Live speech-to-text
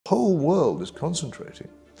whole world is concentrating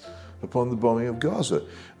upon the bombing of Gaza.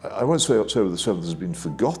 I won't say October the 7th has been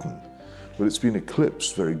forgotten, but it's been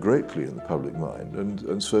eclipsed very greatly in the public mind.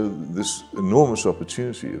 And so this enormous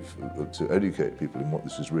opportunity to educate people in what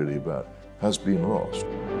this is really about has been lost.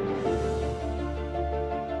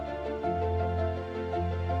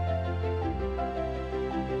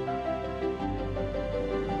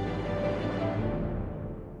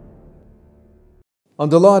 I'm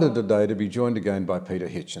delighted today to be joined again by Peter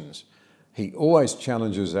Hitchens. He always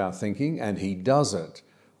challenges our thinking, and he does it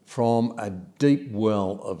from a deep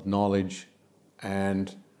well of knowledge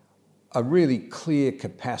and a really clear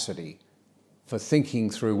capacity for thinking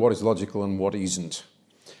through what is logical and what isn't.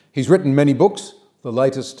 He's written many books. The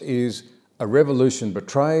latest is A Revolution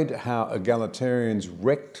Betrayed: How Egalitarians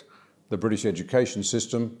Wrecked the British Education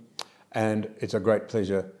System. And it's a great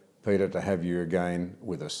pleasure, Peter, to have you again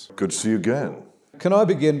with us. Good to see you again. Can I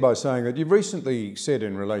begin by saying that you've recently said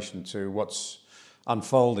in relation to what's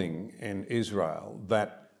unfolding in Israel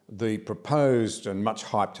that the proposed and much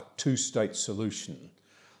hyped two-state solution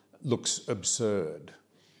looks absurd.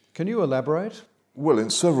 Can you elaborate? Well,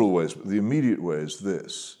 in several ways, but the immediate way is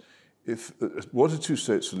this. What a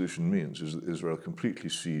two-state solution means is that Israel completely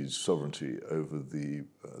cedes sovereignty over the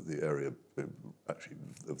area, actually,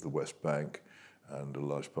 of the West Bank and a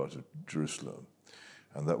large part of Jerusalem.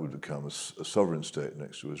 And that would become a sovereign state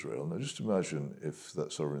next to Israel. Now just imagine if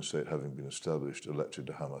that sovereign state, having been established, elected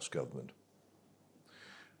a Hamas government.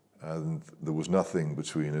 And there was nothing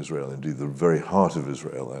between Israel, indeed the very heart of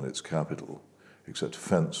Israel, and its capital, except a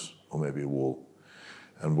fence or maybe a wall.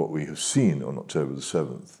 And what we have seen on October the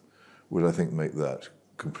 7th would, I think, make that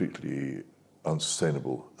completely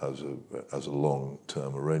unsustainable as a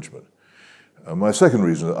long-term arrangement. My second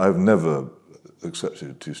reason, I've never accepted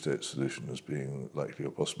a two-state solution as being likely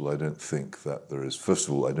or possible. I don't think that there is, first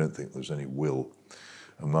of all, I don't think there's any will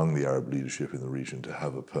among the Arab leadership in the region to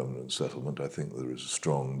have a permanent settlement. I think there is a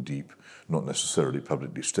strong, deep, not necessarily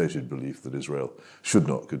publicly stated belief that Israel should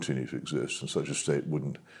not continue to exist, and such a state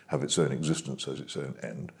wouldn't have its own existence as its own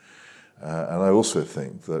end. And I also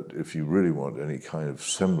think that if you really want any kind of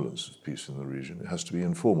semblance of peace in the region, it has to be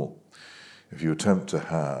informal. If you attempt to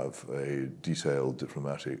have a detailed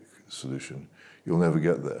diplomatic solution, you'll never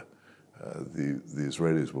get there. The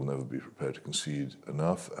Israelis will never be prepared to concede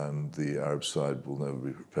enough, and the Arab side will never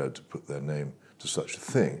be prepared to put their name to such a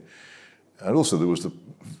thing. And also there was a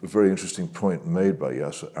very interesting point made by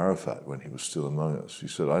Yasser Arafat when he was still among us. He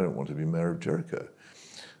said, "I don't want to be mayor of Jericho."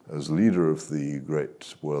 As leader of the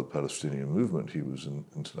great world Palestinian movement, he was an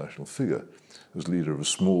international figure. As leader of a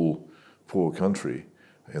small, poor country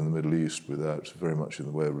in the Middle East without very much in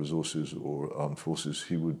the way of resources or armed forces,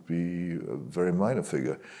 he would be a very minor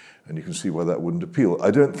figure. And you can see why that wouldn't appeal.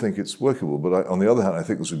 I don't think it's workable, but on the other hand, I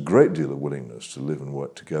think there's a great deal of willingness to live and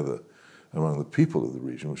work together among the people of the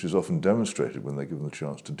region, which is often demonstrated when they're given the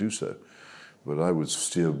chance to do so. But I would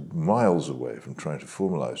steer miles away from trying to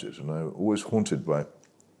formalize it. And I'm always haunted by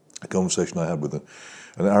a conversation I had with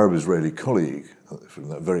an Arab-Israeli colleague from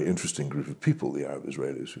that very interesting group of people, the Arab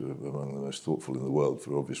Israelis, who are among the most thoughtful in the world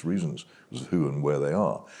for obvious reasons, as who and where they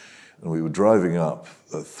are. And we were driving up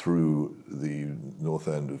through the north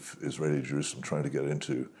end of Israeli Jerusalem, trying to get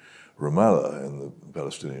into Ramallah in the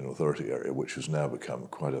Palestinian Authority area, which has now become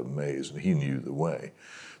quite a maze, and he knew the way.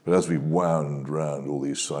 But as we wound round all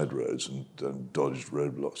these side roads and dodged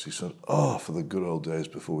roadblocks, he said, "Oh, for the good old days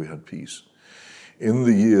before we had peace." In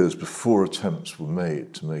the years before attempts were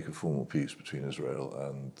made to make a formal peace between Israel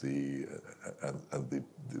and the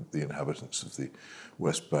inhabitants of the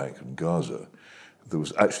West Bank and Gaza, there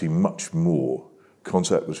was actually much more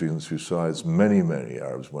contact between the two sides. Many, many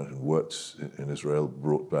Arabs went and worked in Israel,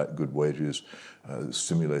 brought back good wages,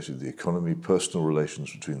 stimulated the economy. Personal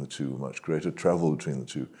relations between the two were much greater. Travel between the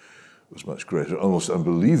two was much greater. Almost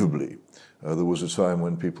unbelievably, there was a time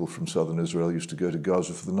when people from southern Israel used to go to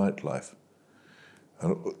Gaza for the nightlife.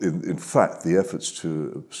 And in fact, the efforts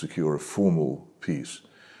to secure a formal peace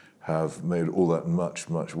have made all that much,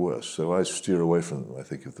 much worse. So I steer away from them. I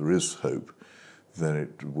think if there is hope, then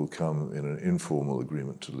it will come in an informal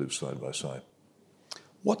agreement to live side by side.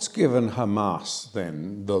 What's given Hamas,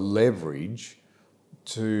 then, the leverage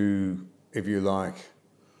to, if you like,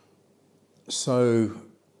 so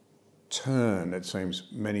turn, it seems,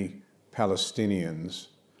 many Palestinians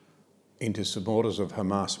into supporters of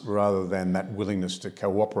Hamas rather than that willingness to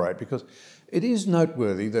cooperate? Because it is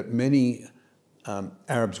noteworthy that many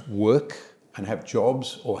Arabs work and have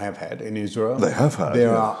jobs, or have had, in Israel. They have had.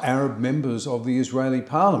 There are Arab members of the Israeli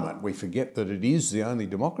parliament. We forget that it is the only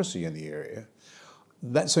democracy in the area.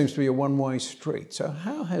 That seems to be a one-way street. So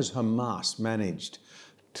how has Hamas managed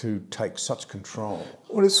to take such control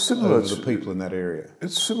Well, it's similar over the people in that area?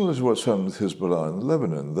 It's similar to what's happened with Hezbollah in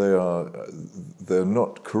Lebanon. They're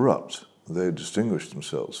not corrupt. They distinguish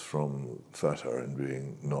themselves from Fatah in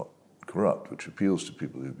being not corrupt, which appeals to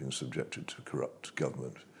people who've been subjected to corrupt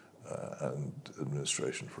government and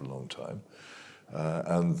administration for a long time.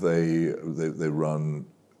 And they run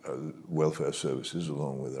welfare services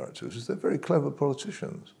along with their activities. They're very clever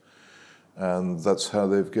politicians. And that's how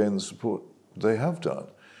they've gained the support they have done.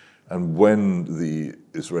 And when the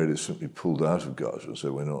Israelis simply pulled out of Gaza and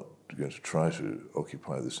said, we're not going to try to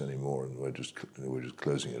occupy this anymore and we're just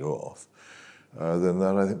closing it off, then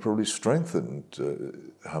that, I think, probably strengthened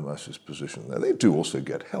Hamas's position there. They do also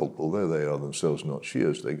get help, although they are themselves not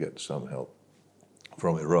Shias, they get some help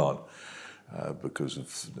from Iran because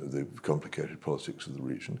of the complicated politics of the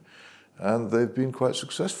region. And they've been quite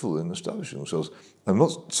successful in establishing themselves. I'm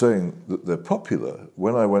not saying that they're popular.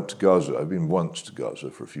 When I went to Gaza, I've been once to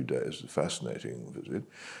Gaza for a few days, a fascinating visit.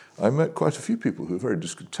 I met quite a few people who were very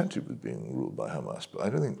discontented with being ruled by Hamas, but I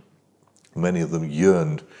don't think many of them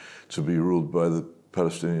yearned to be ruled by the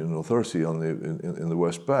Palestinian Authority in the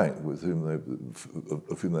West Bank, of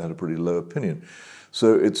whom they had a pretty low opinion.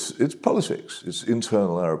 So it's politics, it's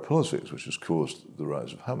internal Arab politics, which has caused the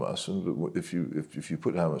rise of Hamas. And if you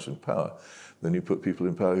put Hamas in power, then you put people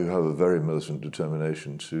in power who have a very militant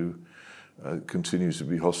determination to continue to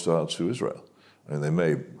be hostile to Israel. And they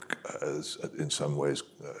may, in some ways,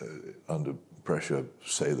 under pressure,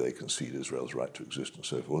 say they concede Israel's right to exist and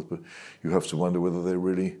so forth, but you have to wonder whether they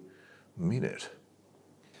really mean it.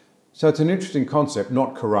 So it's an interesting concept,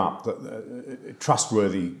 not corrupt,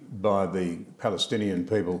 trustworthy by the Palestinian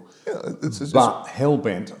people, but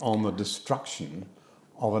hell-bent on the destruction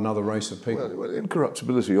of another race of people. Well,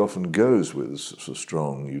 incorruptibility often goes with a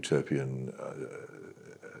strong utopian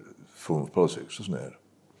form of politics, doesn't it?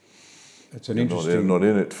 It's an interesting... You're not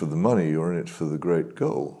in it for the money, you're in it for the great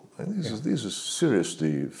goal. And these are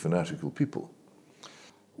seriously fanatical people.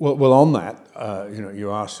 Well, on that, you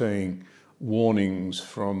are seeing warnings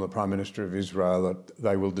from the Prime Minister of Israel that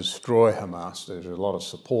they will destroy Hamas. There's a lot of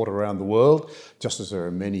support around the world, just as there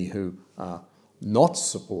are many who are not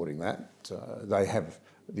supporting that.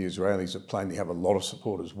 The Israelis have plainly have a lot of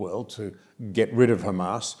support as well to get rid of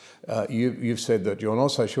Hamas. You've said that you're not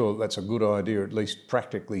so sure that's a good idea, at least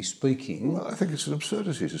practically speaking. Well, I think it's an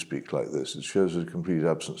absurdity to speak like this. It shows a complete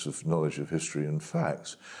absence of knowledge of history and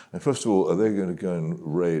facts. And first of all, are they going to go and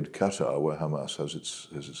raid Qatar, where Hamas has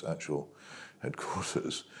its actual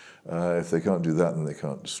headquarters? If they can't do that, then they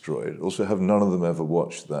can't destroy it. Also, have none of them ever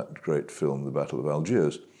watched that great film, The Battle of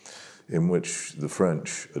Algiers, in which the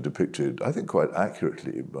French are depicted, I think quite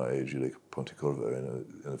accurately by Gilles Pontecorvo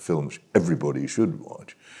in a film which everybody should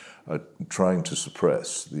watch, trying to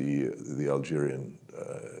suppress the Algerian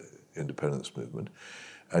independence movement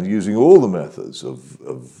and using all the methods of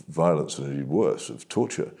violence and indeed worse, of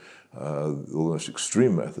torture, all the most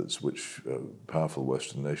extreme methods which powerful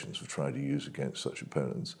Western nations have tried to use against such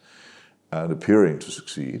opponents, and appearing to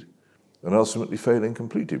succeed, and ultimately failing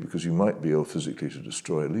completely, because you might be able physically to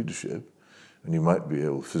destroy leadership, and you might be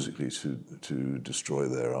able physically to destroy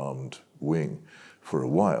their armed wing for a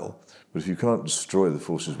while, but if you can't destroy the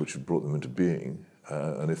forces which have brought them into being,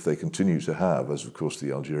 and if they continue to have, as of course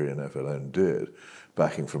the Algerian FLN did,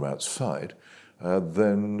 backing from outside,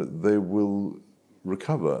 then they will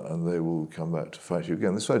recover and they will come back to fight you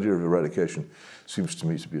again. This idea of eradication seems to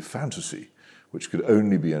me to be a fantasy which could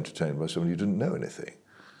only be entertained by someone who didn't know anything.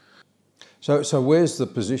 So where's the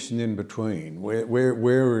position in between?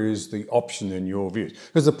 Where is the option in your view?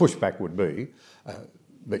 Because the pushback would be,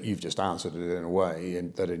 but you've just answered it in a way,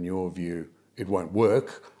 and that in your view it won't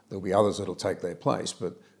work. There'll be others that'll take their place,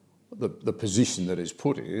 but the position that is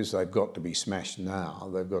put is they've got to be smashed now.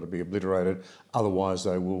 They've got to be obliterated, otherwise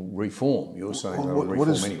they will reform. You're saying they'll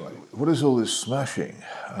reform anyway. What is all this smashing?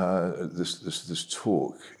 This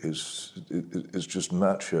talk is just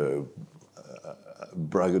macho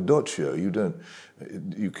braggadocio.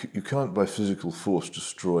 You can't by physical force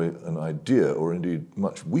destroy an idea, or indeed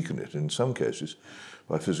much weaken it in some cases.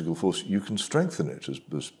 By physical force, you can strengthen it, as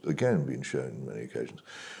has again been shown on many occasions.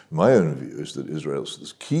 My own view is that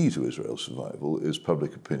the key to Israel's survival is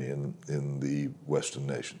public opinion in the Western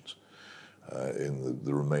nations, in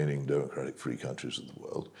the remaining democratic free countries of the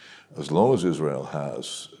world. As long as Israel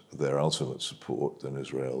has their ultimate support, then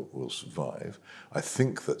Israel will survive. I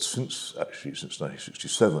think that since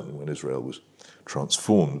 1967, when Israel was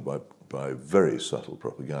transformed by very subtle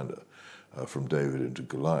propaganda from David into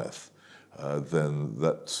Goliath, then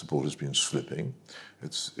that support has been slipping.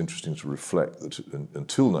 It's interesting to reflect that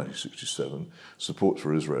until 1967, support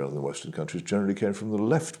for Israel in the Western countries generally came from the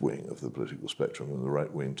left wing of the political spectrum, and the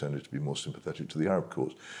right wing tended to be more sympathetic to the Arab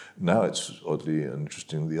cause. Now it's oddly and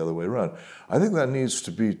interestingly the other way around. I think that needs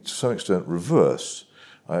to be, to some extent, reversed.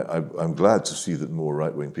 I'm glad to see that more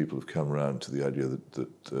right-wing people have come around to the idea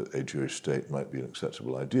that a Jewish state might be an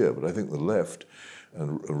acceptable idea, but I think the left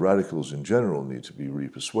and radicals in general need to be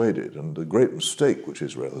re-persuaded. And the great mistake which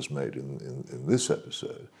Israel has made in this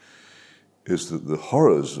episode is that the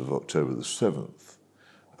horrors of October the 7th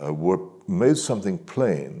were made something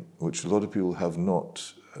plain which a lot of people have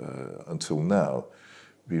not, until now,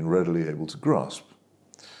 been readily able to grasp.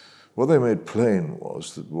 What they made plain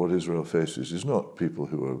was that what Israel faces is not people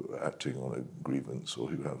who are acting on a grievance or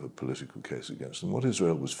who have a political case against them. What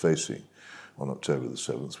Israel was facing on October the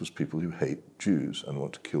 7th was people who hate Jews and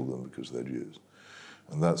want to kill them because they're Jews.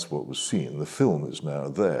 And that's what was seen. The film is now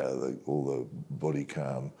there. All the body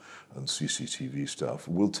cam and CCTV stuff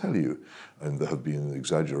will tell you, and there have been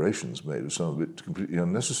exaggerations made of some of it completely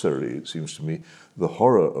unnecessarily, it seems to me, the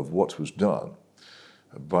horror of what was done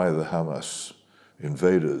by the Hamas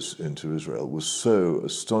invaders into Israel was so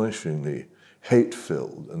astonishingly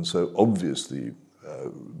hate-filled and so obviously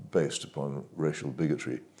based upon racial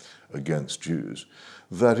bigotry against Jews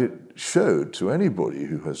that it showed to anybody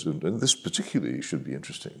who has, and this particularly should be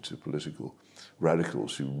interesting to political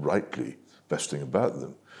radicals who rightly, best thing about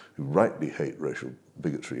them, who rightly hate racial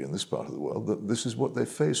bigotry in this part of the world, that this is what they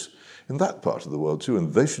face in that part of the world too,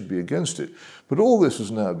 and they should be against it. But all this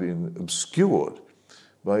has now been obscured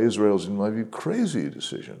by Israel's, in my view, crazy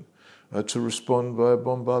decision to respond by a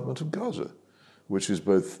bombardment of Gaza, which is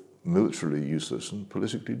both militarily useless and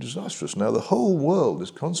politically disastrous. Now the whole world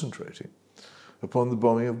is concentrating upon the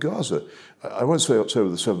bombing of Gaza. I won't say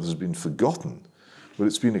October the 7th has been forgotten, but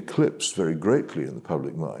it's been eclipsed very greatly in the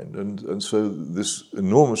public mind. And so this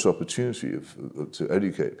enormous opportunity to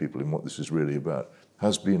educate people in what this is really about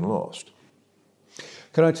has been lost.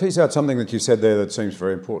 Can I tease out something that you said there that seems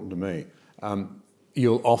very important to me?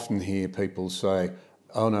 You'll often hear people say,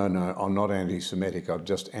 oh, no, I'm not anti-Semitic, I'm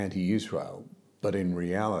just anti-Israel. But in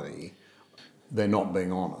reality, they're not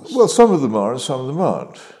being honest. Well, some of them are and some of them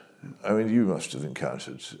aren't. I mean, you must have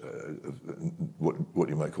encountered what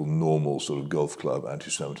you might call normal sort of golf club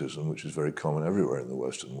anti-Semitism, which is very common everywhere in the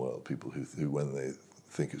Western world. People who when they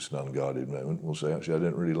think it's an unguarded moment, will say, actually, I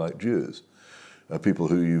don't really like Jews. People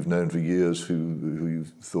who you've known for years who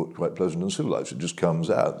you've thought quite pleasant and civilized. It just comes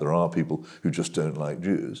out. There are people who just don't like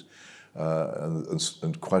Jews.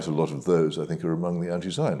 And quite a lot of those, I think, are among the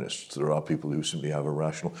anti-Zionists. There are people who simply have a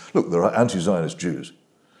rational... Look, there are anti-Zionist Jews.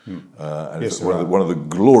 And yes, one of the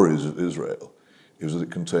glories of Israel is that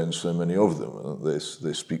it contains so many of them. And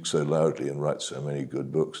they speak so loudly and write so many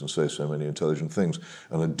good books and say so many intelligent things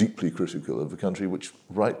and are deeply critical of a country which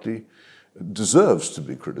rightly deserves to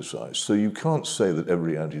be criticized. So you can't say that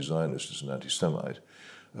every anti-Zionist is an anti-Semite.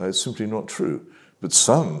 It's simply not true. But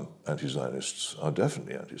some anti-Zionists are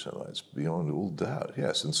definitely anti-Semites, beyond all doubt,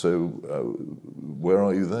 yes. And so where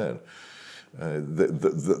are you then?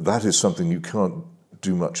 That is something you can't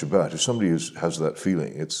do much about. If somebody has that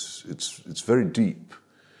feeling, it's very deep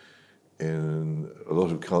in a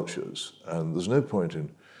lot of cultures, and there's no point in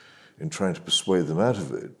trying to persuade them out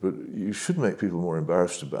of it, but you should make people more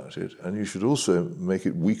embarrassed about it, and you should also make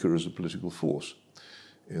it weaker as a political force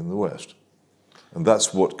in the West. And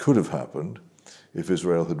that's what could have happened if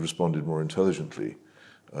Israel had responded more intelligently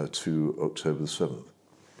to October the 7th.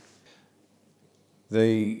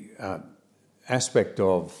 The aspect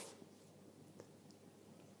of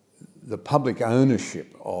the public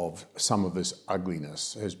ownership of some of this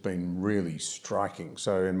ugliness has been really striking.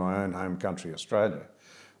 So in my own home country, Australia,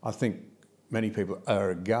 I think many people are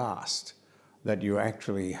aghast that you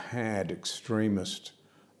actually had extremist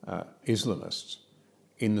Islamists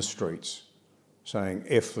in the streets saying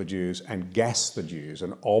F the Jews and gas the Jews,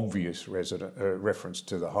 an obvious reference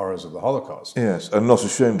to the horrors of the Holocaust. Yes, and not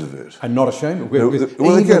ashamed of it. And not ashamed of it.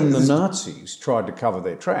 Well, even the Nazis tried to cover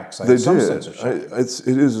their tracks. They did. It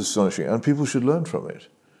is astonishing, and people should learn from it.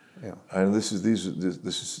 Yeah. And these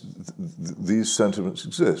sentiments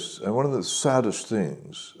exist. And one of the saddest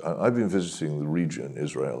things, I've been visiting the region,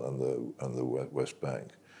 Israel and the West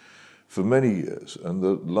Bank, for many years, and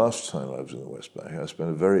the last time I was in the West Bank, I spent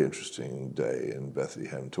a very interesting day in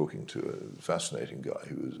Bethlehem talking to a fascinating guy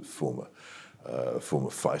who was a former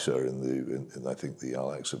fighter in I think the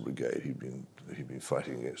Al-Aqsa Brigade. He'd been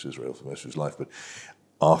fighting against Israel for most of his life. But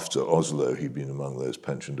after Oslo, he'd been among those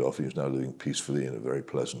pensioned off. He was now living peacefully in a very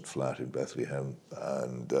pleasant flat in Bethlehem,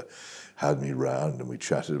 and had me round, and we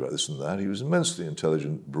chatted about this and that. He was an immensely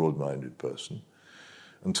intelligent, broad-minded person,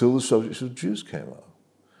 until the subject of Jews came up.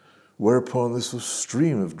 Whereupon this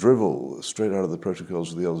stream of drivel, straight out of the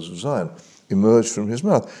Protocols of the Elders of Zion, emerged from his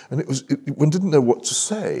mouth, and one didn't know what to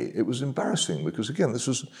say. It was embarrassing because, again, this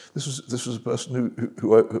was a person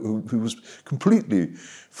who was completely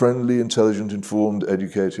friendly, intelligent, informed,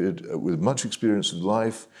 educated, with much experience of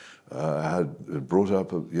life, had brought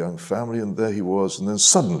up a young family, and there he was, and then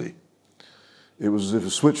suddenly, it was as if a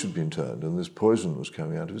switch had been turned, and this poison was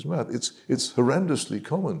coming out of his mouth. It's horrendously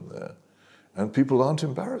common there. And people aren't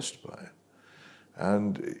embarrassed by it.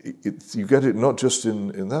 And you get it not just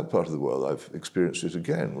in that part of the world. I've experienced it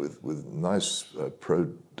again with nice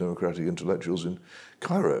pro-democratic intellectuals in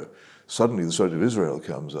Cairo. Suddenly the subject of Israel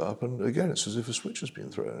comes up, and again it's as if a switch has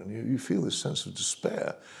been thrown. And you feel this sense of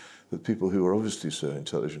despair that people who are obviously so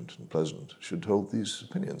intelligent and pleasant should hold these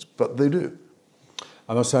opinions. But they do.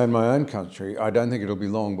 I must say, in my own country, I don't think it'll be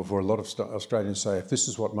long before a lot of Australians say, if this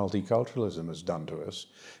is what multiculturalism has done to us,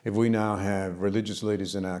 if we now have religious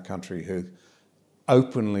leaders in our country who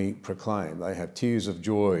openly proclaim, they have tears of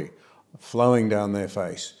joy flowing down their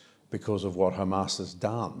face because of what Hamas has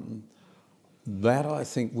done, that I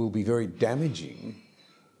think will be very damaging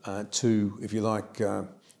to, if you like,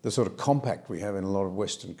 the sort of compact we have in a lot of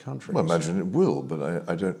Western countries. Well, I imagine it will, but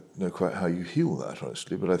I don't know quite how you heal that,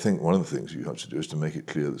 honestly. But I think one of the things you have to do is to make it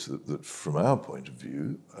clear that from our point of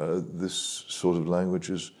view, this sort of language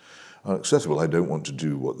is unacceptable. I don't want to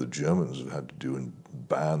do what the Germans have had to do and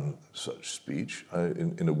ban such speech.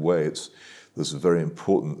 In a way, there's a very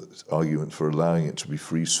important argument for allowing it to be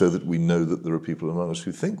free so that we know that there are people among us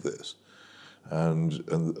who think this.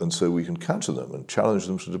 And so we can counter them and challenge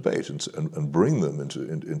them to debate and bring them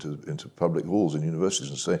into public halls and universities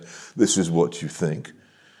and say, this is what you think.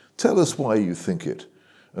 Tell us why you think it,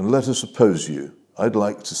 and let us oppose you. I'd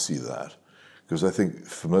like to see that, because I think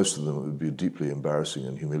for most of them it would be a deeply embarrassing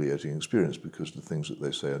and humiliating experience, because the things that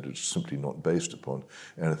they say are just simply not based upon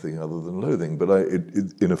anything other than loathing. But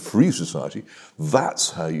in a free society,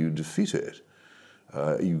 that's how you defeat it.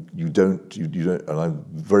 You don't, and I'm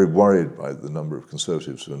very worried by the number of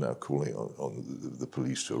conservatives who are now calling on the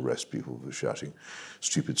police to arrest people for shouting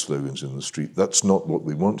stupid slogans in the street. That's not what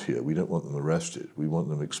we want here. We don't want them arrested. We want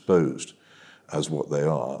them exposed as what they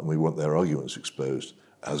are, and we want their arguments exposed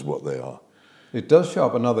as what they are. It does show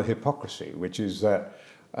up another hypocrisy, which is that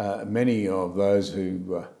many of those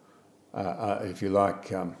who, if you like,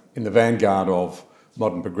 in the vanguard of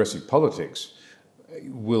modern progressive politics,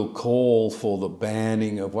 will call for the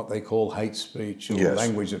banning of what they call hate speech or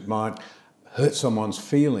language that might hurt someone's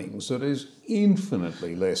feelings, that is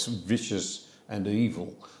infinitely less vicious and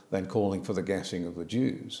evil than calling for the gassing of the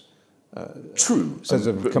Jews. True. So there's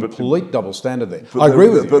a complete double standard there. But I agree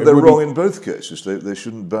with you. But they're wrong in both cases. They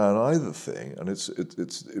shouldn't ban either thing. And it's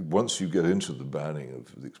once you get into the banning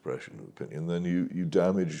of the expression of opinion, then you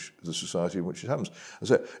damage the society in which it happens. I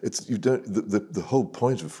say the whole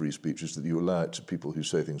point of free speech is that you allow it to people who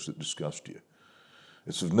say things that disgust you.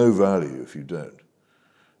 It's of no value if you don't.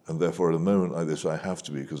 And therefore, at a moment like this, I have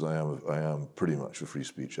to be, because I am pretty much a free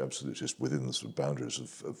speech absolutist within the sort of boundaries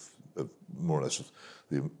of more or less of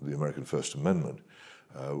the American First Amendment.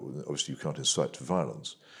 Obviously, you can't incite to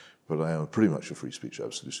violence, but I am pretty much a free speech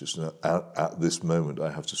absolutist. Now, at this moment,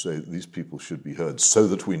 I have to say that these people should be heard so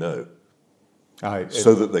that we know,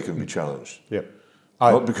 so that they can be challenged. Yep.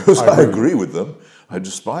 Not because I agree with them, I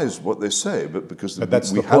despise what they say, but because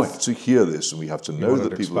we have to hear this, and we have to know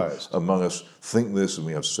that people among us think this, and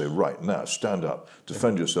we have to say, right, now, stand up,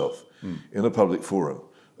 defend yourself in a public forum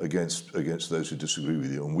against those who disagree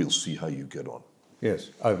with you, and we'll see how you get on. Yes,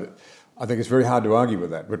 I think it's very hard to argue with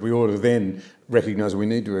that, but we ought to then recognise we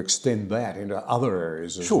need to extend that into other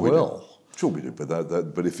areas as well. Sure we do,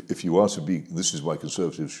 but if you are to be, this is why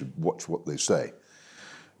conservatives should watch what they say.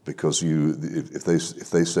 Because if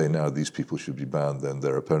they say now these people should be banned, then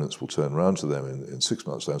their opponents will turn around to them in 6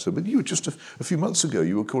 months' time and say, but you just a few months ago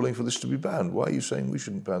you were calling for this to be banned. Why are you saying we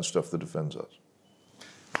shouldn't ban stuff that offends us?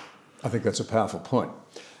 I think that's a powerful point.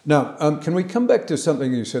 Now, can we come back to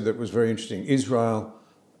something you said that was very interesting?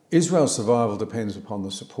 Israel's survival depends upon the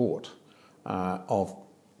support of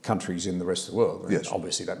countries in the rest of the world. Yes.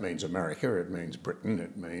 Obviously that means America, it means Britain,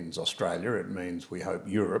 it means Australia, it means, we hope,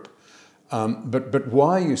 Europe. But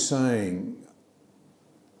why are you saying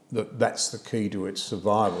that that's the key to its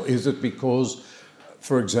survival? Is it because,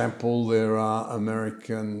 for example, there are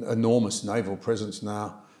enormous naval presence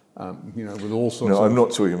now, with all sorts of... No, I'm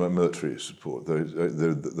not talking about military support.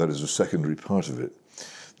 That is a secondary part of it.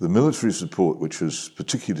 The military support, which has,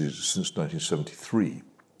 particularly since 1973,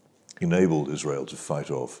 enabled Israel to fight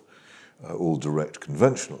off all direct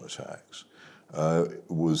conventional attacks,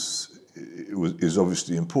 is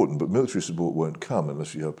obviously important, but military support won't come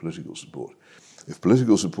unless you have political support. If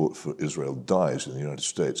political support for Israel dies in the United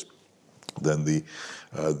States, then the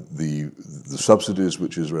subsidies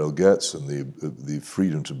which Israel gets and the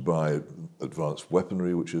freedom to buy advanced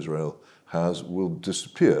weaponry which Israel has will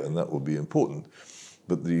disappear, and that will be important.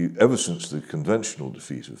 But ever since the conventional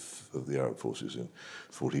defeat of the Arab forces in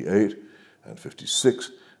 48 and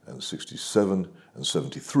 56 and 67 and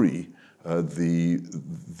 73,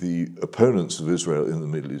 the opponents of Israel in the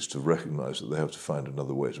Middle East have recognized that they have to find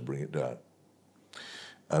another way to bring it down.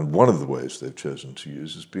 And one of the ways they've chosen to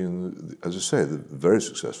use has been, as I say, the very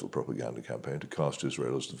successful propaganda campaign to cast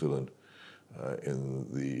Israel as the villain in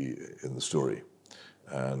the story,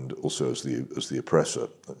 and also as the oppressor.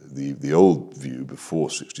 The old view before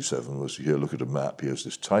 67 was, here, look at a map. Here's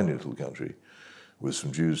this tiny little country with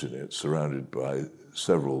some Jews in it, surrounded by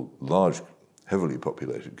several large, heavily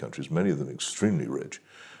populated countries, many of them extremely rich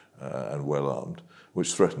and well-armed,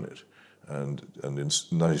 which threaten it. And in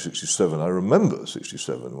 1967, I remember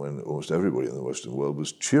 67, when almost everybody in the Western world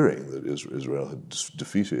was cheering that Israel had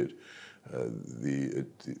defeated the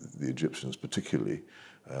Egyptians, particularly,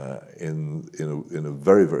 in a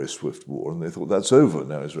very, very swift war, and they thought, that's over.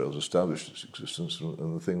 Now Israel's established its existence,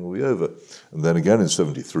 and the thing will be over. And then again in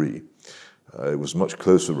 73, it was a much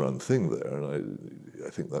closer run thing there, and I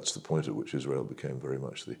think that's the point at which Israel became very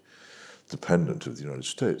much the dependent of the United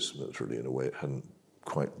States militarily in a way it hadn't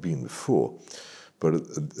quite been before. But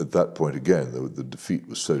at that point again, the defeat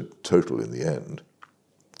was so total in the end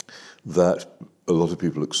that a lot of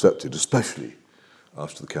people accepted, especially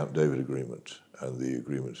after the Camp David Agreement and the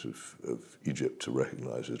agreement of Egypt to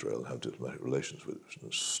recognize Israel and have diplomatic relations with it. It was an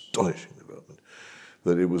astonishing development,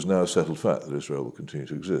 that it was now a settled fact that Israel will continue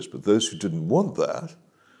to exist. But those who didn't want that,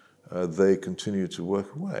 they continued to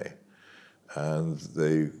work away. And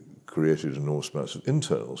they created enormous amounts of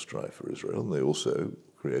internal strife for Israel, and they also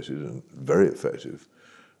created a very effective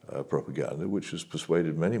propaganda which has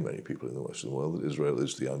persuaded many, many people in the Western world that Israel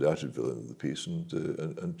is the undoubted villain of the peace and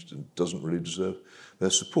doesn't really deserve their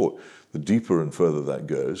support. The deeper and further that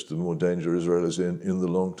goes, the more danger Israel is in the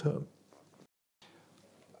long term.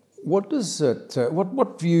 What does it?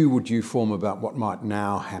 What view would you form about what might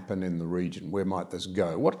now happen in the region? Where might this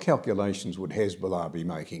go? What calculations would Hezbollah be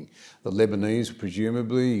making? The Lebanese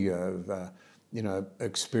presumably have,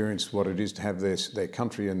 experienced what it is to have their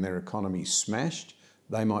country and their economy smashed.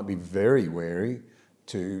 They might be very wary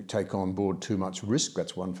to take on board too much risk.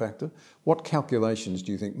 That's one factor. What calculations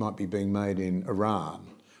do you think might be being made in Iran?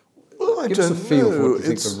 Well, Give us a feel for what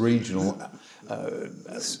you think the regional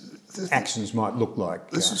actions might look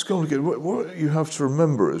like. This is complicated. What you have to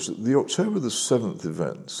remember is that the October the 7th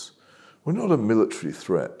events were not a military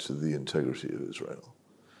threat to the integrity of Israel.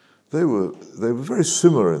 They were very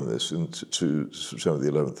similar in this to September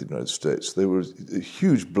the 11th in the United States. They were a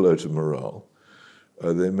huge blow to morale.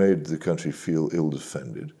 They made the country feel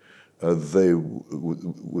ill-defended. They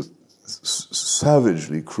were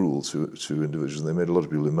savagely cruel to individuals. They made a lot of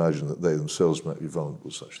people imagine that they themselves might be vulnerable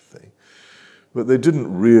to such a thing. But they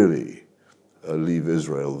didn't really leave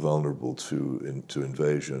Israel vulnerable to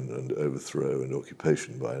invasion and overthrow and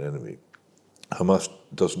occupation by an enemy. Hamas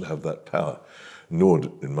doesn't have that power, nor,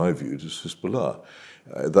 in my view, does Hezbollah.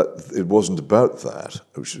 That it wasn't about that,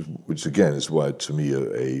 which again is why, to me,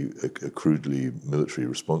 a crudely military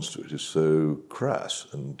response to it is so crass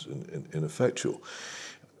and ineffectual.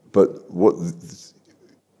 But what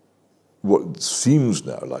seems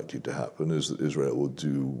now likely to happen is that Israel will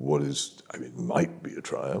do what is, might be a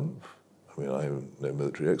triumph. I'm no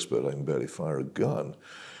military expert, I can barely fire a gun.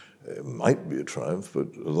 It might be a triumph,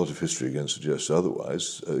 but a lot of history again suggests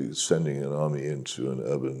otherwise. Sending an army into an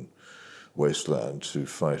urban wasteland to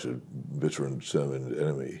fight a bitter and determined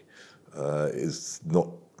enemy is not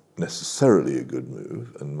necessarily a good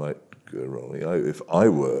move and might go wrongly. If I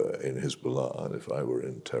were in Hezbollah, and if I were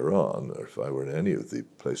in Tehran, or if I were in any of the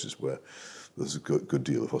places where there's a good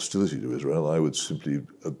deal of hostility to Israel, I would simply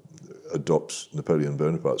adopt Napoleon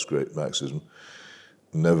Bonaparte's great maxim: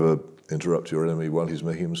 never interrupt your enemy while he's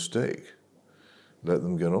making a mistake. Let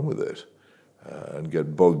them get on with it and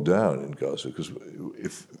get bogged down in Gaza, because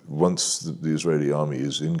if once the Israeli army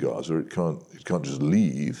is in Gaza, it can't just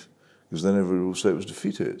leave, because then everybody will say it was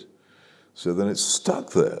defeated. So then it's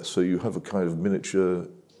stuck there. So you have a kind of miniature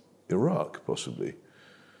Iraq, possibly,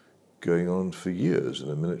 going on for years,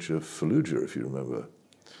 and a miniature Fallujah, if you remember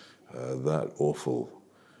that awful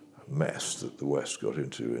mess that the West got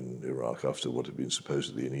into in Iraq after what had been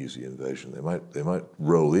supposedly an easy invasion. They might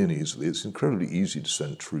roll in easily. It's incredibly easy to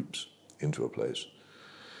send troops into a place.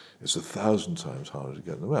 It's 1,000 times harder to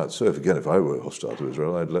get them out. So if I were hostile to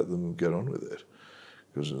Israel, I'd let them get on with it,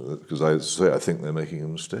 because I think they're making a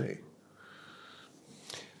mistake.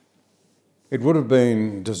 It would have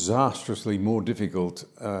been disastrously more difficult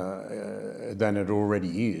than it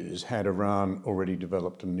already is had Iran already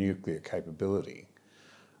developed a nuclear capability.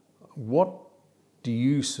 What do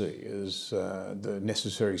you see as the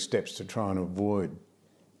necessary steps to try and avoid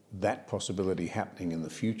that possibility happening in the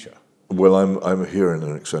future? Well, I'm here in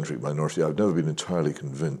an eccentric minority. I've never been entirely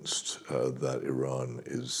convinced that Iran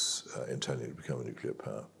is intending to become a nuclear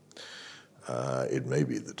power. It may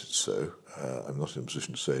be that it's so. I'm not in a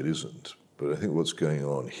position to say it isn't. But I think what's going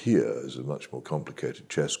on here is a much more complicated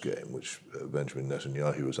chess game, which Benjamin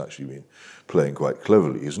Netanyahu has actually been playing quite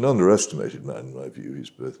cleverly. He's an underestimated man, in my view. He's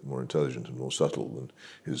both more intelligent and more subtle than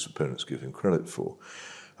his opponents give him credit for.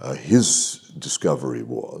 His discovery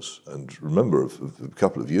was, and remember a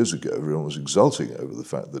couple of years ago, everyone was exulting over the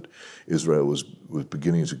fact that Israel was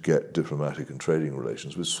beginning to get diplomatic and trading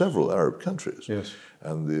relations with several Arab countries. Yes.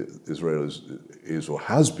 And Israel is or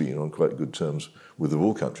has been on quite good terms with, of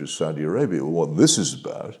all countries, Saudi Arabia. Well, what this is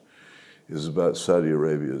about Saudi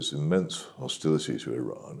Arabia's immense hostility to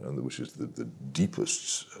Iran, and which is the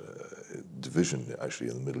deepest division actually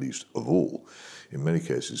in the Middle East of all. In many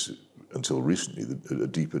cases, until recently, a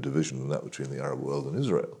deeper division than that between the Arab world and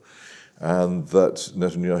Israel. And that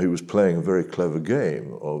Netanyahu was playing a very clever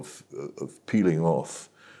game of peeling off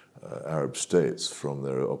Arab states from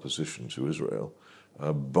their opposition to Israel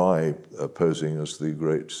by posing as the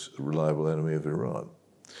great reliable enemy of Iran.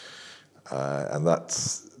 And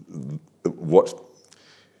that's what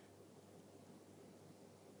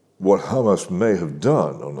Hamas may have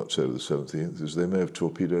done on October the 17th is they may have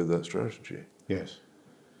torpedoed that strategy. Yes.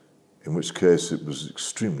 In which case it was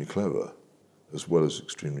extremely clever as well as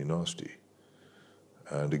extremely nasty.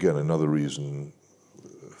 And again, another reason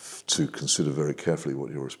to consider very carefully what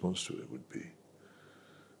your response to it would be.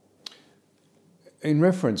 In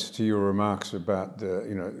reference to your remarks about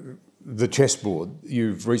the chessboard,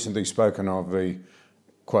 you've recently spoken of the,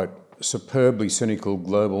 quote, superbly cynical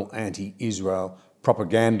global anti-Israel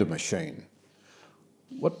propaganda machine.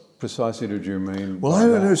 What precisely did you mean? Well, I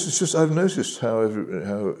don't know. It's just I've noticed how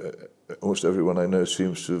almost everyone I know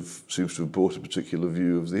seems to have bought a particular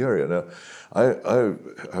view of the area. Now, I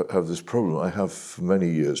have this problem. I have for many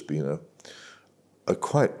years been a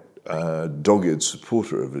quite dogged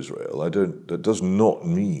supporter of Israel. That does not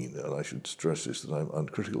mean, and I should stress this, that I'm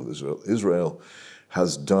uncritical of Israel. Israel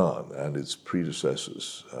has done, and its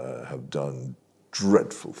predecessors have done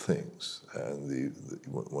dreadful things. And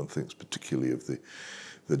one thinks particularly of the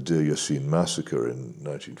Deir Yassin massacre in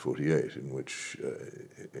 1948, in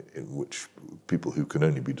which people who can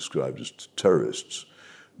only be described as terrorists,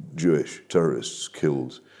 Jewish terrorists,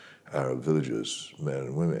 killed Arab villagers, men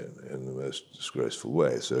and women, in the most disgraceful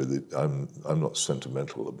way. So I'm not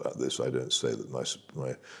sentimental about this. I don't say that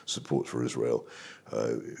my support for Israel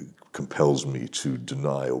compels me to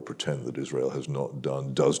deny or pretend that Israel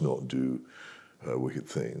does not do wicked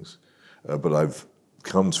things. But I've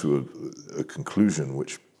come to a conclusion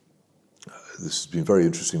which this has been very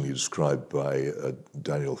interestingly described by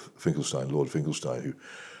Daniel Finkelstein, Lord Finkelstein,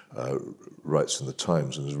 who writes in the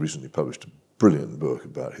Times and has recently published a brilliant book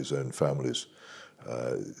about his own family's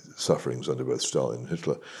sufferings under both Stalin and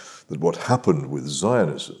Hitler, that what happened with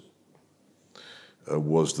Zionism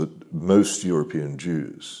was that most European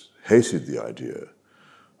Jews hated the idea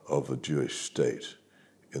of a Jewish state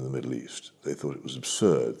in the Middle East. They thought it was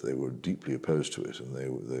absurd. They were deeply opposed to it, and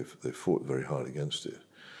they fought very hard against it.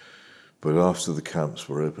 But after the camps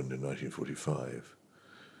were opened in 1945,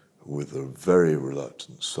 with a very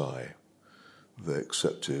reluctant sigh, they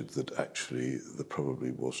accepted that actually there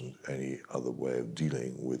probably wasn't any other way of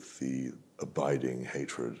dealing with the abiding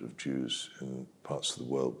hatred of Jews in parts of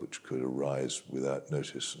the world which could arise without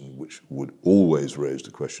notice and which would always raise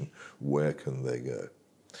the question, where can they go?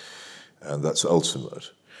 And that's ultimate.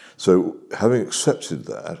 So having accepted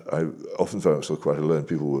that, I often found myself quite alone.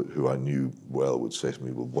 People who I knew well would say to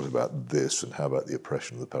me, well, what about this, and how about the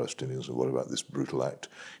oppression of the Palestinians, and what about this brutal act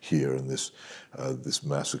here, and this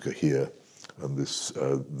massacre here, and this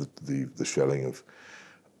the shelling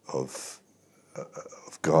of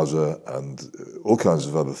Gaza, and all kinds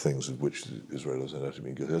of other things of which Israel is an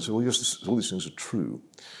enemy. I said, well, yes, all these things are true.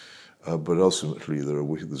 But ultimately,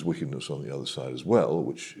 there's wickedness on the other side as well,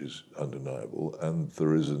 which is undeniable, and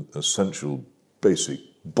there is an essential, basic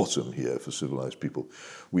bottom here for civilized people.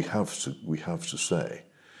 We have to say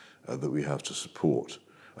that we have to support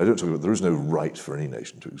I don't talk about there is no right for any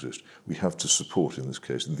nation to exist. We have to support, in this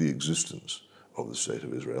case, the existence of the State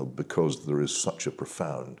of Israel because there is such a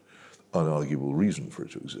profound, unarguable reason for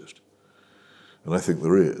it to exist. And I think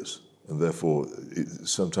there is. And therefore,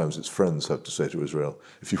 sometimes its friends have to say to Israel,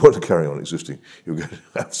 if you want to carry on existing, you're going to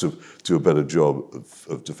have to do a better job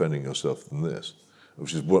of defending yourself than this,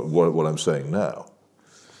 which is what I'm saying now.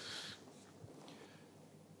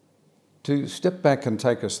 To step back and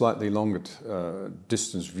take a slightly longer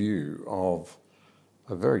distance view of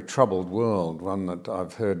a very troubled world, one that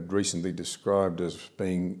I've heard recently described as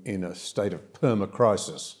being in a state of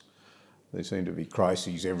perma-crisis. There seem to be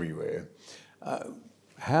crises everywhere.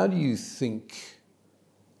 How do you think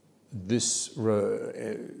this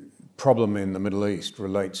problem in the Middle East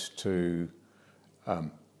relates to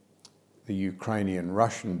the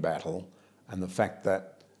Ukrainian-Russian battle and the fact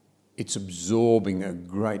that it's absorbing a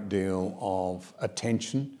great deal of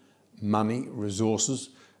attention, money,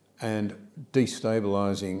 resources, and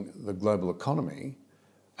destabilising the global economy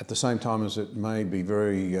at the same time as it may be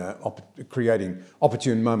very creating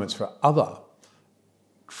opportune moments for other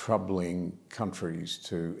troubling countries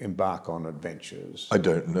to embark on adventures? I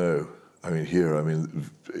don't know. I mean,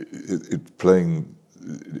 trying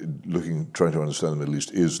to understand the Middle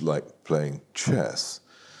East is like playing chess.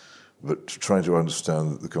 But trying to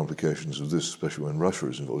understand the complications of this, especially when Russia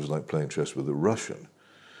is involved, is like playing chess with a Russian,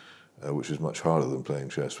 which is much harder than playing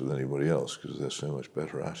chess with anybody else because they're so much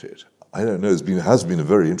better at it. I don't know. Has been a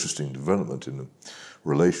very interesting development in the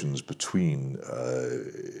relations between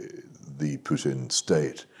the Putin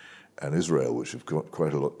state and Israel, which have got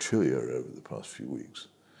quite a lot chillier over the past few weeks,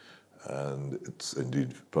 and it's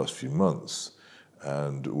indeed past few months.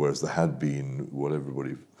 And whereas there had been what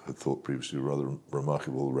everybody had thought previously a rather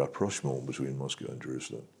remarkable rapprochement between Moscow and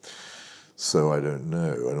Jerusalem. So I don't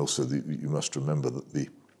know. And also you must remember that the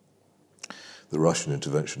Russian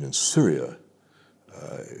intervention in Syria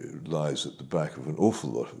lies at the back of an awful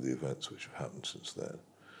lot of the events which have happened since then.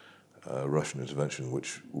 Russian intervention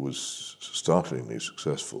which was startlingly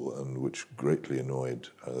successful and which greatly annoyed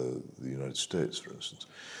the United States, for instance.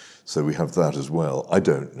 So we have that as well. I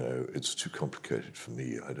don't know. It's too complicated for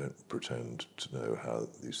me. I don't pretend to know how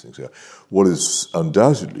these things are. What is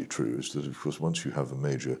undoubtedly true is that, of course, once you have a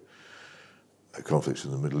major conflict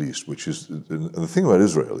in the Middle East, which is, and the thing about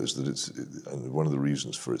Israel is that and one of the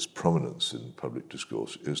reasons for its prominence in public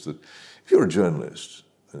discourse is that if you're a journalist,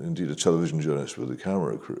 and indeed a television journalist with a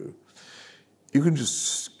camera crew, you can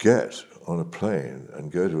just get on a plane and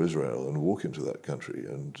go to Israel and walk into that country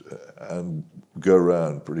and go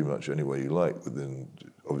around pretty much any way you like within,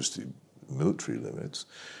 obviously, military limits,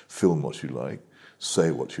 film what you like,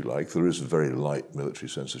 say what you like. There is a very light military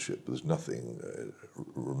censorship, but there's nothing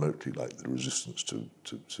remotely like the resistance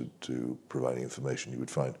to providing information you would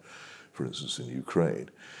find, for instance, in Ukraine.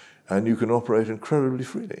 And you can operate incredibly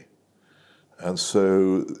freely. And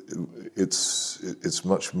so it's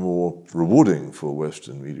much more rewarding for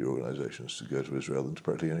Western media organizations to go to Israel than to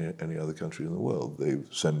practically any other country in the world. They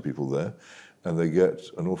send people there and they get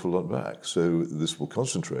an awful lot back. So this will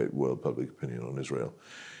concentrate world public opinion on Israel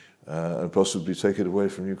and possibly take it away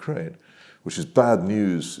from Ukraine, which is bad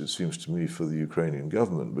news, it seems to me, for the Ukrainian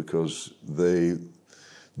government because they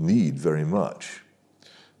need very much,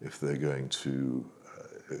 if they're going to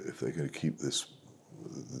keep this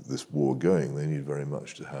war going, they need very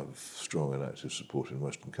much to have strong and active support in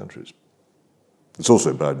Western countries. It's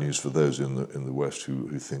also bad news for those in the West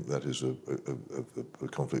who think that is a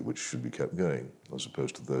conflict which should be kept going, as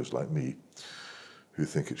opposed to those like me who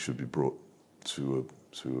think it should be brought to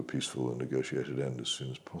a peaceful and negotiated end as soon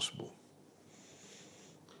as possible.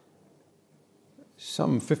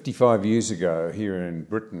 Some 55 years ago here in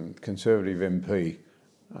Britain, Conservative MP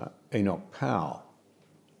Enoch Powell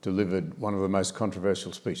delivered one of the most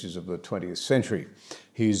controversial speeches of the 20th century,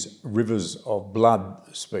 his Rivers of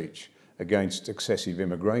Blood speech against excessive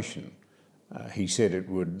immigration. He said it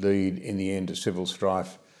would lead in the end to civil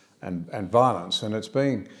strife and violence, and it's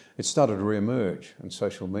started to re-emerge on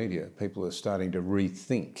social media. People are starting to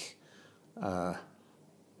rethink,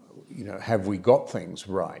 have we got things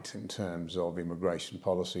right in terms of immigration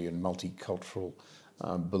policy and multicultural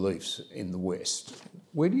beliefs in the West?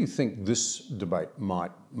 Where do you think this debate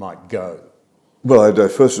might go? Well,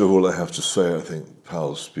 first of all, I have to say I think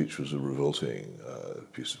Powell's speech was a revolting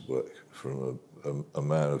piece of work from a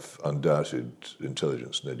man of undoubted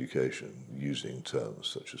intelligence and education, using terms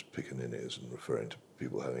such as pickaninnies and referring to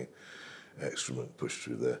people having excrement pushed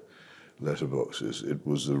through their letterboxes. It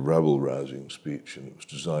was a rabble-rousing speech, and it was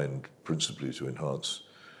designed principally to enhance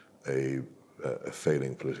a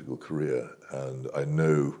failing political career. And I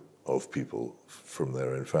know of people from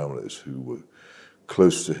their own families who were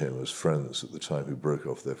close to him as friends at the time who broke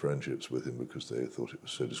off their friendships with him because they thought it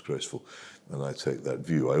was so disgraceful, and I take that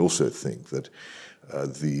view. I also think that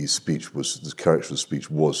the character of the speech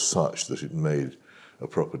was such that it made a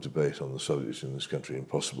proper debate on the subject in this country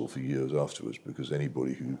impossible for years afterwards, because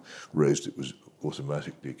anybody who raised it was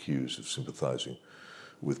automatically accused of sympathizing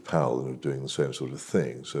with Powell and of doing the same sort of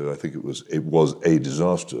thing. So I think it was a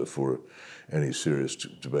disaster for any serious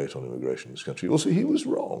debate on immigration in this country. Also, he was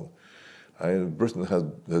wrong. Britain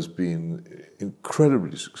has been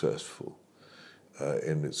incredibly successful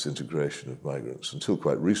in its integration of migrants until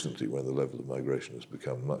quite recently, when the level of migration has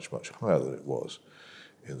become much, much higher than it was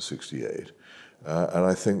in '68. And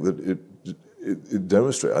I think that it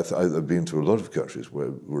demonstrates, I've been to a lot of countries where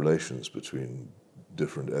relations between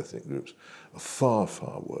different ethnic groups are far,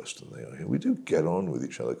 far worse than they are here. We do get on with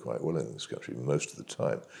each other quite well in this country most of the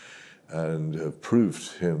time, and have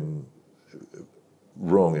proved him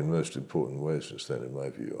wrong in most important ways since then, in my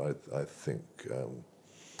view. I think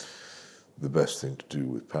the best thing to do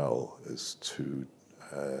with Powell is to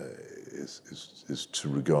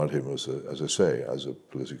regard him as a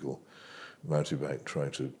political mountebank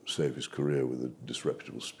trying to save his career with a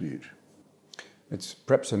disreputable speech. It's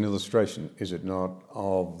perhaps an illustration, is it not,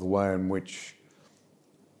 of the way in which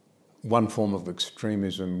one form of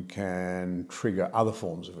extremism can trigger other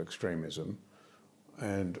forms of extremism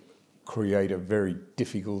and create a very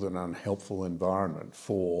difficult and unhelpful environment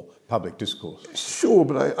for public discourse. Sure,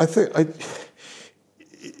 but I think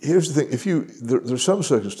here's the thing: there are some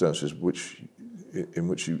circumstances in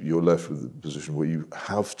which you're left with a position where you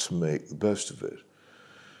have to make the best of it,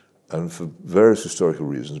 and for various historical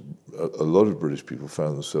reasons, a lot of British people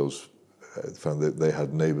found that they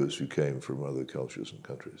had neighbours who came from other cultures and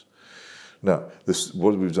countries. Now,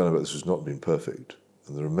 what we've done about this has not been perfect,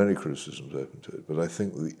 and there are many criticisms open to it, but I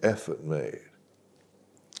think the effort made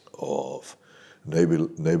of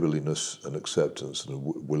neighbourliness and acceptance and a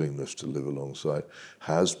willingness to live alongside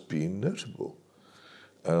has been notable.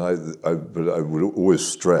 And but I would always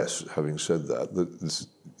stress, having said that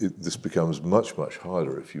this becomes much, much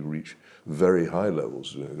harder if you reach very high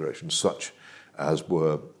levels of immigration, such as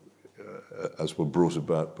were brought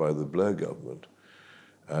about by the Blair government.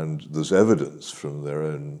 And there's evidence from their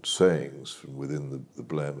own sayings from within the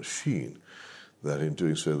Blair machine that in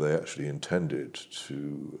doing so they actually intended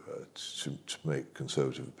to make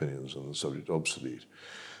conservative opinions on the subject obsolete.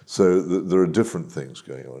 So there are different things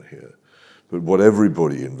going on here. But what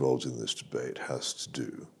everybody involved in this debate has to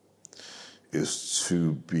do is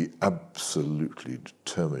to be absolutely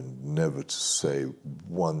determined never to say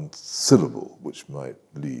one syllable which might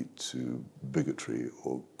lead to bigotry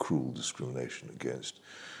or cruel discrimination against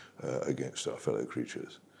our fellow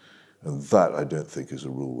creatures. And that, I don't think, is a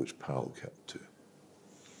rule which Powell kept to.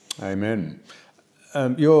 Amen.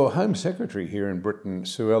 Your Home Secretary here in Britain,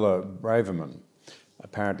 Suella Braverman,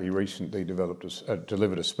 apparently recently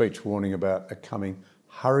delivered a speech warning about a coming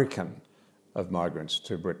hurricane of migrants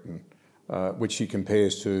to Britain, which she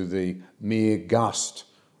compares to the mere gust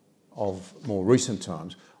of more recent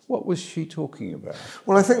times. What was she talking about?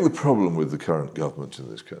 Well, I think the problem with the current government in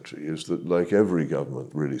this country is that, like every government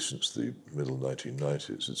really since the middle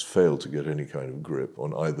 1990s, it's failed to get any kind of grip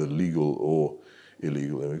on either legal or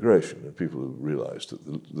illegal immigration. And people have realised that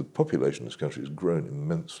the population of this country has grown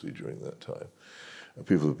immensely during that time. And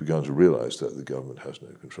people have begun to realise that the government has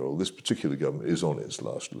no control. This particular government is on its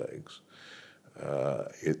last legs.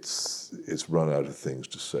 It's run out of things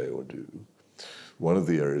to say or do. One of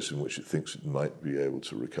the areas in which it thinks it might be able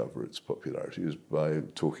to recover its popularity is by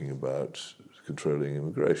talking about controlling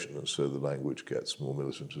immigration, and so the language gets more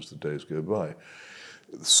militant as the days go by.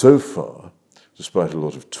 So far, despite a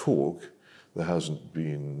lot of talk, there hasn't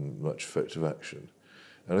been much effective action.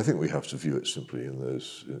 And I think we have to view it simply in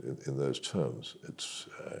those terms.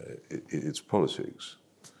 It's politics,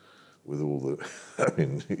 with all the. I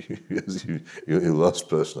mean, you're the last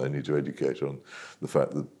person I need to educate on the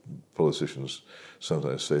fact that politicians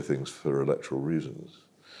sometimes say things for electoral reasons.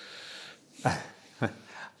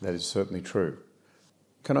 That is certainly true.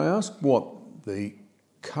 Can I ask what the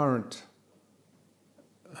current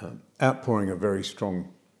outpouring of very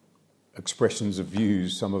strong expressions of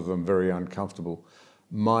views, some of them very uncomfortable,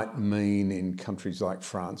 might mean in countries like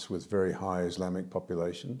France with very high Islamic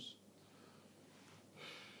populations?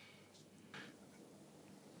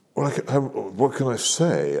 Well, what can I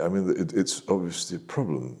say? I mean, it's obviously a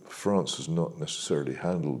problem. France has not necessarily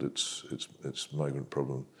handled its migrant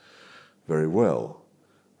problem very well.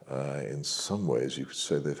 In some ways, you could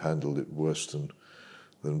say they've handled it worse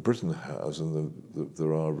than Britain has, and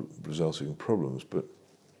there are resulting problems. But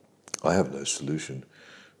I have no solution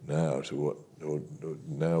now to what, or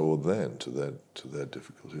now or then to their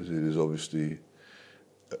difficulties. It is obviously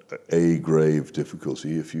a grave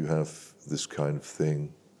difficulty if you have this kind of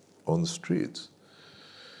thing on the streets.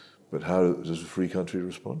 But how does a free country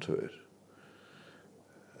respond to it?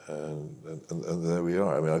 And there we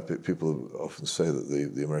are. I mean, people often say that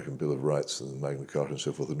the American Bill of Rights and Magna Carta and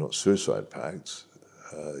so forth are not suicide pacts.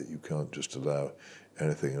 You can't just allow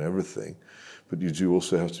anything and everything. But you do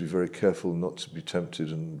also have to be very careful not to be tempted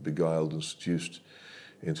and beguiled and seduced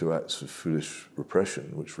into acts of foolish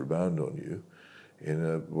repression which rebound on you in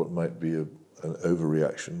what might be an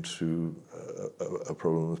overreaction to a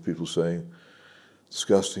problem of people saying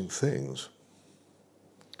disgusting things.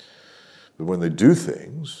 But when they do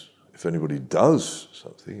things, if anybody does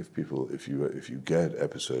something, if you get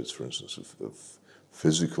episodes, for instance, of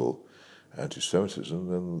physical anti-Semitism,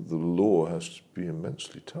 then the law has to be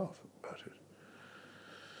immensely tough about it.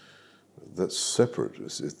 That's separate.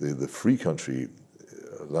 The free country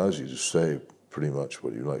allows you to say pretty much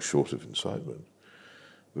what you like, short of incitement.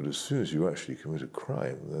 But as soon as you actually commit a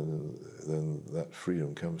crime, then that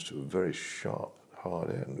freedom comes to a very sharp, hard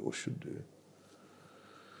end, or should do.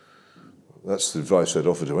 That's the advice I'd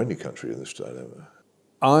offer to any country in this dilemma.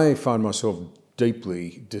 I find myself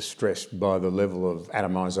deeply distressed by the level of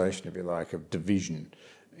atomisation, if you like, of division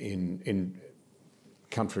in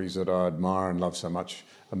countries that I admire and love so much,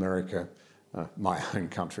 America, my own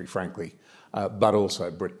country, frankly, but also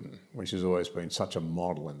Britain, which has always been such a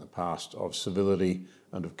model in the past of civility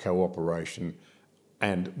and of cooperation,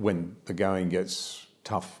 and when the going gets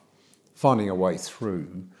tough, finding a way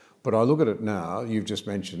through. But I look at it now, you've just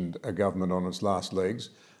mentioned a government on its last legs.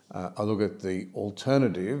 I look at the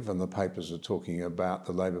alternative, and the papers are talking about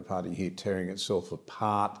the Labor Party here tearing itself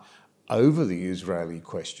apart over the Israeli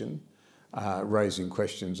question, raising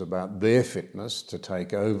questions about their fitness to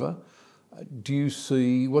take over. What do you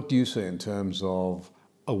see in terms of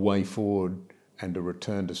a way forward and a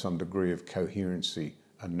return to some degree of coherency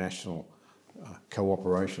and national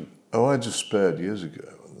cooperation? Oh, I despaired years ago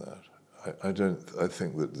on that. I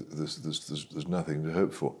think that there's nothing to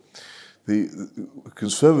hope for. The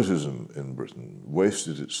conservatism in Britain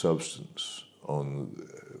wasted its substance on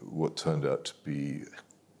what turned out to be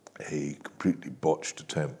a completely botched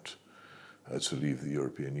attempt to leave the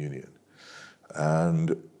European Union,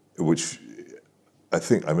 and which I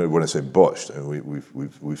think, I mean, when I say botched, I mean,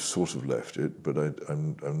 we've sort of left it, but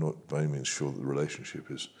I'm not by any means sure that the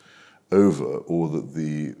relationship is over, or that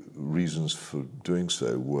the reasons for doing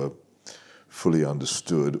so were fully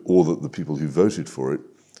understood, or that the people who voted for it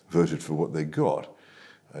voted for what they got.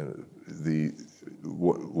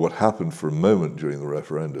 What happened for a moment during the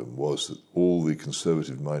referendum was that all the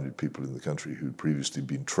conservative-minded people in the country who'd previously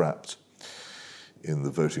been trapped in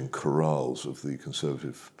the voting corrals of the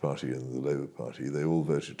Conservative Party and the Labour Party, they all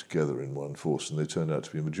voted together in one force, and they turned out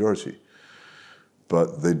to be a majority.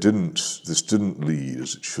 But this didn't lead,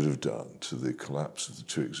 as it should have done, to the collapse of the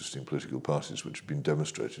two existing political parties, which had been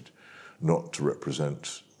demonstrated not to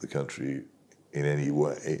represent the country in any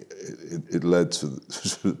way. It led to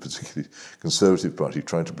the particularly Conservative Party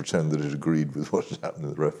trying to pretend that it agreed with what had happened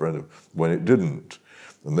in the referendum when it didn't,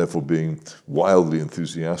 and therefore being wildly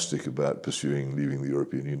enthusiastic about pursuing leaving the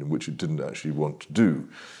European Union, which it didn't actually want to do.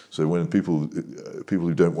 So when people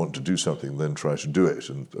who don't want to do something then try to do it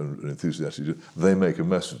and enthusiastically do it, they make a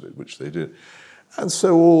mess of it, which they did. And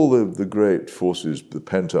so all the great forces, the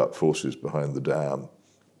pent-up forces behind the dam,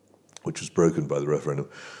 which was broken by the referendum,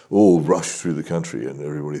 all rushed through the country, and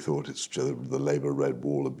everybody thought the Labour red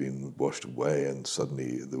wall had been washed away and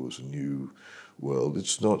suddenly there was a new world.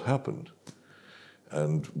 It's not happened.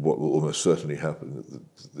 And what will almost certainly happen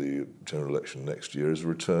at the general election next year is a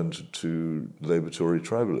return to Labour-Tory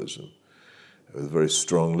tribalism, a very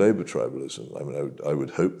strong Labour tribalism. I mean, I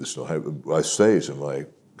would hope this not happen. I say to my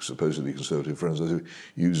supposedly conservative friends, I say,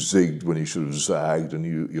 you zigged when you should have zagged, and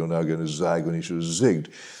you're now going to zag when you should have zigged.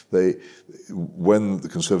 When the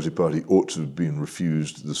Conservative Party ought to have been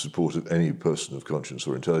refused the support of any person of conscience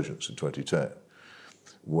or intelligence in 2010,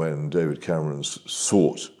 when David Cameron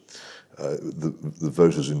sought the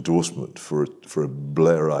voters' endorsement for a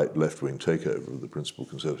Blairite left-wing takeover of the principal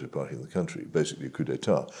Conservative Party in the country, basically a coup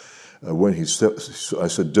d'etat. When I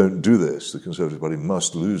said, don't do this, the Conservative Party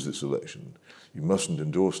must lose this election. You mustn't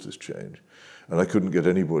endorse this change. And I couldn't get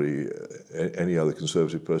anybody, any other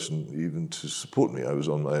Conservative person even to support me. I was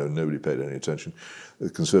on my own, nobody paid any attention. The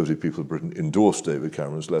Conservative people of Britain endorsed David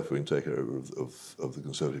Cameron's left-wing takeover of the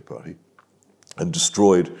Conservative Party and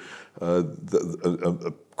destroyed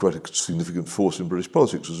quite a significant force in British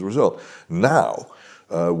politics as a result. Now,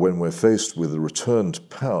 when we're faced with the return to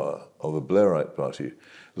power of a Blairite party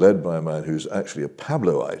led by a man who's actually a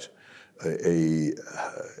Pabloite,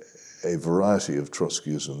 a variety of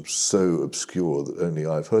Trotskyism so obscure that only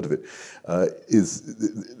I've heard of it,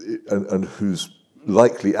 and whose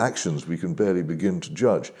likely actions we can barely begin to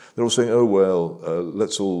judge. They're all saying, "Oh well,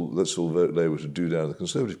 let's all vote Labour to do down the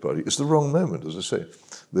Conservative Party." It's the wrong moment, as I say.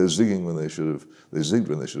 They're zigging when they should have. They zigged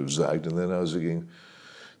when they should have zagged, and they're now zigging.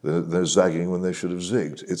 They're zagging when they should have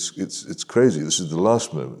zigged. It's crazy. This is the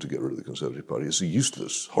last moment to get rid of the Conservative Party. It's a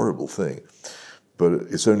useless, horrible thing, but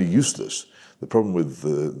it's only useless. The problem with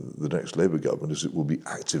the next Labour government is it will be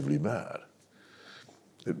actively mad.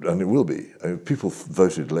 And it will be. I mean, people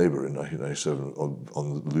voted Labour in 1997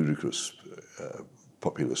 on ludicrous,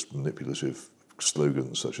 populist, manipulative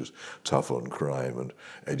slogans such as tough on crime and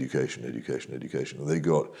education, education, education. And they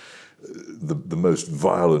got the most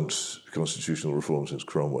violent constitutional reform since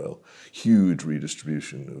Cromwell, huge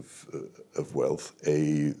redistribution of wealth,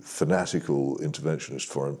 a fanatical interventionist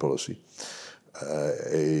foreign policy,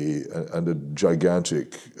 and a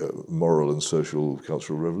gigantic moral and social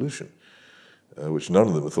cultural revolution. Which none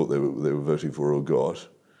of them thought they were voting for or got.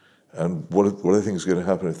 And what do they think is going to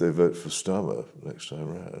happen if they vote for Starmer next time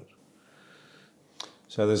around?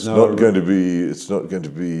 So it's not going to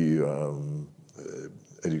be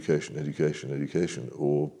education, education, education,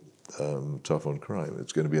 or tough on crime.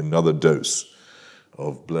 It's going to be another dose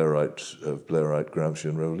of Blairite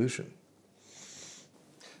Gramscian revolution.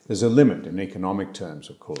 There's a limit in economic terms,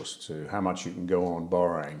 of course, to how much you can go on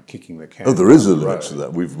borrowing, kicking the can. Oh, there is a limit to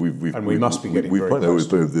that. We must be getting very close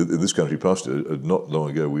to it. In this country, past it, not long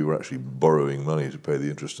ago, we were actually borrowing money to pay the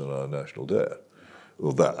interest on our national debt.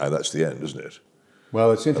 Well, that's the end, isn't it?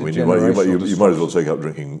 Well, it's intergenerational. I mean, you might as well take up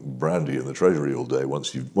drinking brandy in the Treasury all day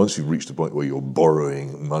once you've reached a point where you're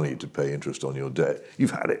borrowing money to pay interest on your debt.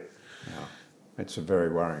 You've had it. Yeah. It's a very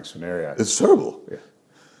worrying scenario. It's terrible. Yeah.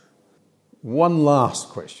 One last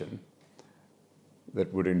question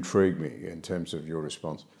that would intrigue me in terms of your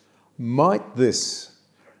response. Might this,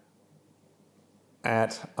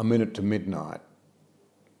 at a minute to midnight,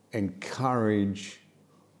 encourage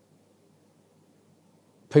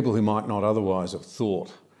people who might not otherwise have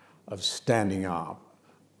thought of standing up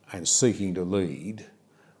and seeking to lead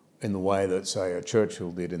in the way that, say, a Churchill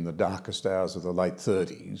did in the darkest hours of the late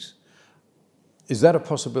 30s? Is that a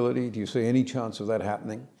possibility? Do you see any chance of that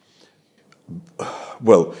happening?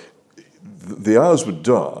 Well, the hours were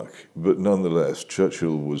dark, but nonetheless,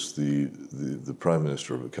 Churchill was the prime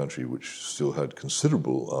minister of a country which still had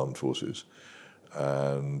considerable armed forces,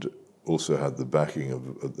 and also had the backing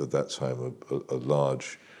of, at that time, a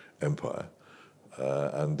large empire,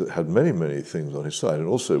 and had many, many things on his side, and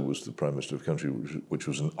also was the prime minister of a country which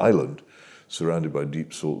was an island surrounded by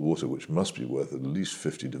deep salt water, which must be worth at least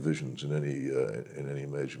 50 divisions in any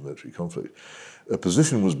major military conflict. A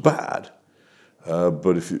position was bad.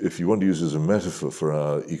 But if you want to use it as a metaphor for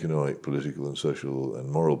our economic, political, and social and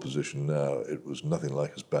moral position now, it was nothing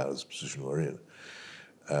like as bad as the position we're in.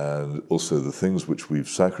 And also the things which we've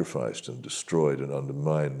sacrificed and destroyed and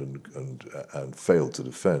undermined and failed to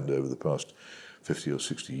defend over the past 50 or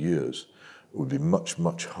 60 years would be much,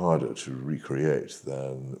 much harder to recreate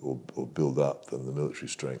than or build up than the military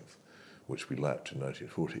strength which we lacked in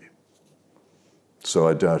 1940. So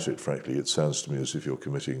I doubt it, frankly. It sounds to me as if you're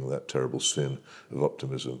committing that terrible sin of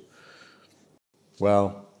optimism.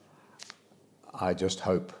 Well, I just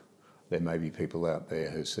hope there may be people out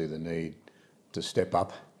there who see the need to step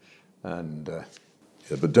up and...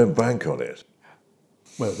 yeah, but don't bank on it.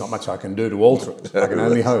 Well, there's not much I can do to alter it. I can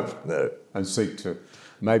only hope. No. And seek to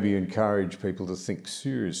maybe encourage people to think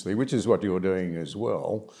seriously, which is what you're doing as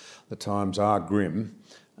well. The times are grim,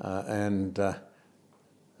 and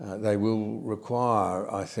they will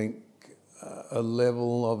require, I think, a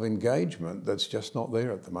level of engagement that's just not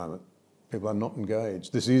there at the moment. People are not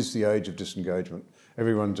engaged. This is the age of disengagement.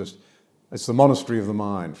 Everyone just, it's the monastery of the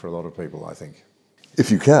mind for a lot of people, I think. If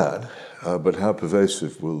you can, but how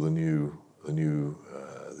pervasive will the new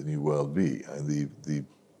world be? And the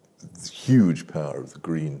huge power of the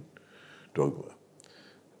green dogma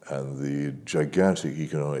and the gigantic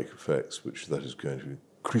economic effects which that is going to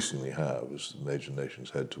increasingly have as the major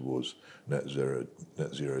nations head towards net zero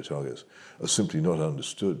targets are simply not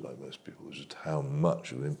understood by most people, just how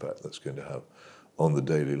much of an impact that's going to have on the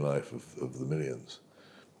daily life of the millions.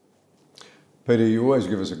 Peter, you always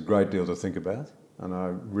give us a great deal to think about, and I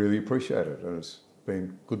really appreciate it, and it's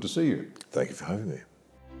been good to see you. Thank you for having me.